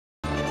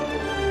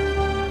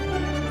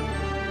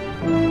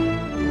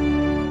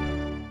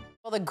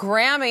The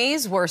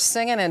Grammys were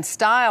singing in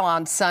style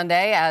on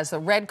Sunday as the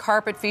red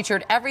carpet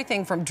featured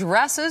everything from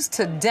dresses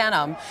to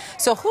denim.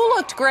 So who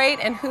looked great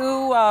and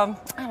who, I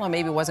don't know,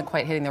 maybe wasn't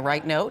quite hitting the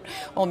right note?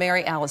 Well,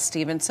 Alice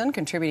Stephenson,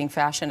 contributing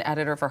fashion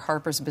editor for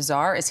Harper's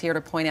Bazaar, is here to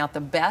point out the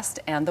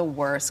best and the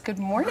worst. Good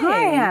morning. Hi,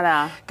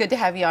 Hannah. Good to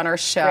have you on our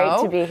show.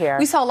 Great to be here.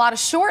 We saw a lot of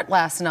short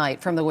last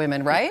night from the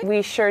women, right?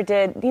 We sure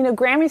did. You know,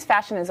 Grammys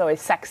fashion is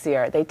always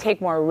sexier. They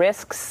take more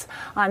risks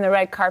on the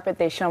red carpet.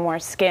 They show more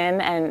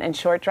skin, and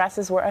short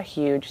dresses were a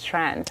huge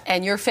trend.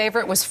 And your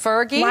favorite was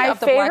Fergie My of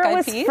the Black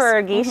Eyed Peas? My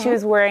favorite was Fergie. She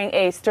was wearing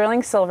a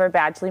sterling silver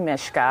Badgley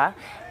Mishka.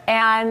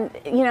 And,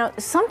 you know,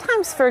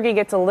 sometimes Fergie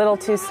gets a little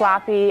too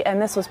sloppy,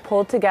 and this was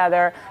pulled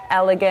together,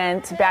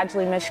 elegant.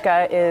 Badgley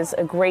Mishka is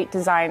a great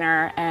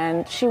designer,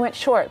 and she went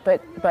short,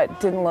 but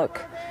didn't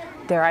look,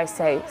 dare I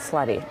say,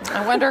 slutty.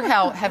 I wonder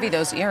how heavy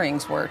those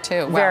earrings were,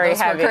 too. Wow, very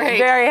heavy.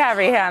 Very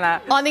heavy,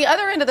 Hannah. On the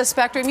other end of the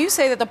spectrum, you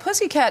say that the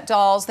Pussycat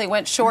Dolls, they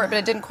went short, but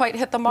it didn't quite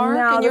hit the mark,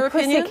 in your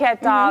opinion? No, the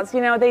Pussycat Dolls,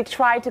 you know, they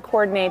tried to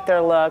coordinate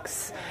their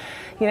looks.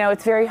 You know,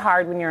 it's very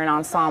hard when you're an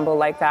ensemble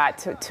like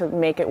that to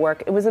make it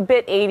work. It was a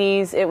bit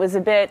 80s. It was a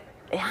bit,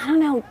 I don't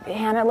know,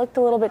 Hannah, it looked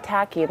a little bit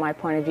tacky in my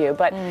point of view.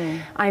 But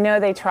I know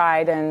they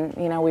tried, and,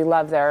 you know, we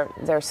love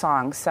their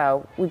songs.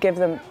 So we give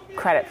them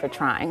credit for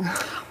trying.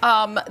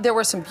 There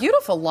were some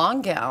beautiful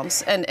long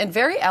gowns and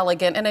very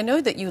elegant, and I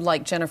know that you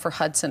like Jennifer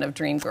Hudson of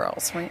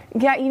Dreamgirls, right?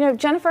 Yeah, you know,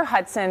 Jennifer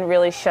Hudson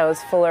really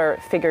shows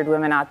fuller-figured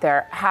women out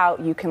there how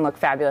you can look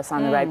fabulous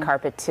on the red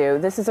carpet, too.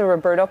 This is a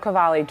Roberto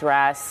Cavalli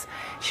dress.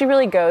 She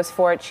really goes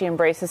for it. She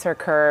embraces her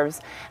curves.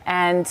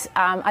 And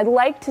I'd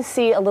like to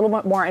see a little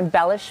bit more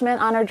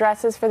embellishment on her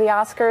dresses for the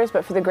Oscars,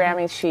 but for the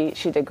Grammys,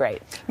 she did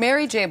great.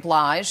 Mary J.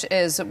 Blige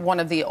is one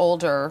of the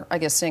older, I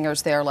guess,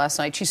 singers there last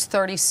night. She's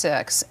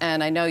 36.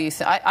 And I know you.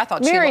 I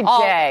thought Mary she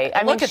J.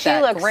 I mean, look at she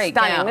that looks great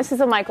stunning. gown. This is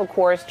a Michael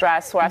Kors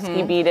dress,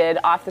 Swarovski beaded,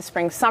 off the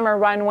spring-summer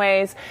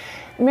runways.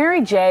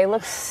 Mary J.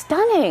 looks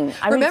stunning.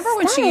 Remember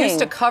when she used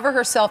to cover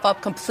herself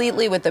up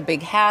completely with the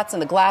big hats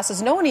and the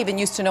glasses? No one even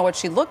used to know what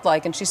she looked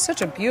like, and she's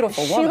such a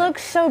beautiful woman. She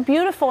looks so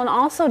beautiful. And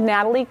also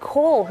Natalie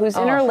Cole, who's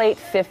in her late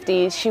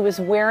 50s. She was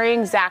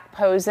wearing Zac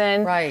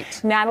Posen.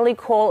 Right. Natalie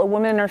Cole, a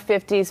woman in her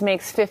 50s,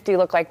 makes 50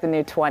 look like the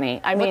new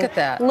 20. I mean, look at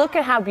that. Look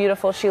at how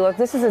beautiful she looked.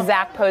 This is a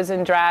Zac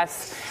Posen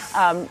dress.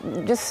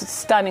 Just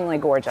stunningly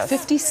gorgeous.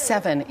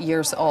 57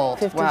 years old.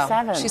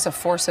 57. Wow. She's a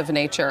force of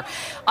nature.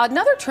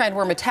 Another trend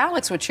were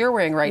metallics, which you're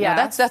wearing right now.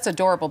 That's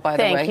adorable, by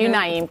the way. Thank you,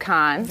 Naeem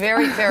Khan.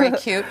 Very, very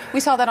cute. We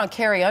saw that on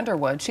Carrie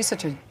Underwood. She's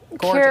such a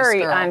gorgeous Carrie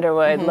girl.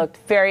 Underwood looked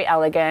very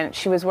elegant.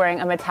 She was wearing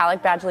a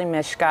metallic Badgley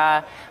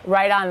Mishka,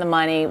 right on the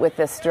money with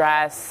this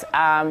dress.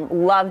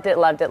 Loved it,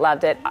 loved it,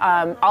 loved it.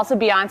 Also,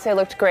 Beyonce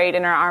looked great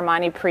in her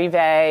Armani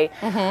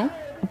Privé.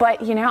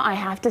 But, you know, I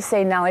have to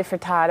say Nelly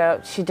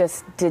Furtado, she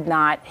just did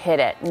not hit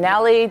it.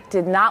 Nelly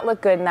did not look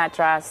good in that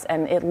dress,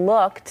 and it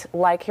looked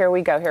like, here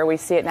we go, here we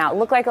see it now. It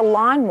looked like a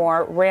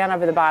lawnmower ran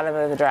over the bottom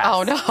of the dress.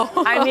 Oh,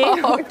 no. I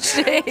mean,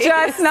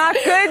 just not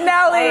good,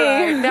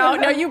 Nelly.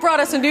 No, you brought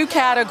us a new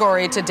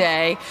category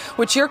today,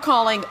 which you're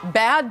calling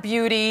Bad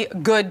Beauty,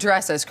 Good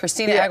Dresses.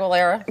 Christina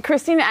Aguilera?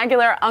 Christina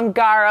Aguilera,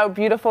 Ungaro,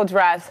 beautiful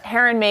dress,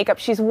 hair and makeup.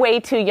 She's way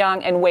too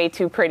young and way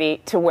too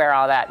pretty to wear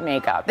all that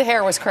makeup. The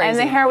hair was crazy. And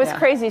the hair was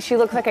crazy. She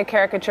looked like a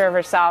caricature of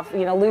herself.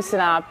 You know,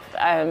 loosen up,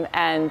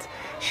 and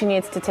she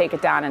needs to take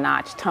it down a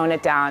notch, tone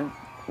it down.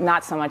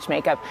 Not so much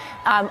makeup.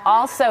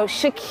 Also,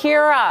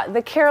 Shakira,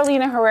 the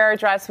Carolina Herrera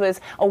dress was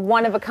a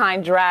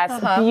one-of-a-kind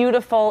dress,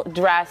 beautiful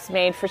dress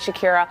made for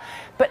Shakira.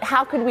 But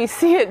how could we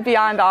see it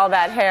beyond all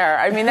that hair?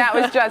 I mean, that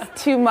was just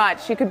too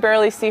much. You could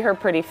barely see her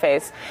pretty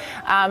face.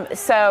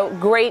 So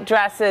great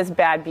dresses,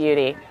 bad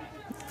beauty.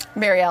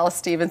 Alice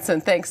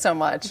Stephenson, thanks so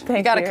much. Thank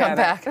you got to you, come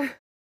Hannah. back.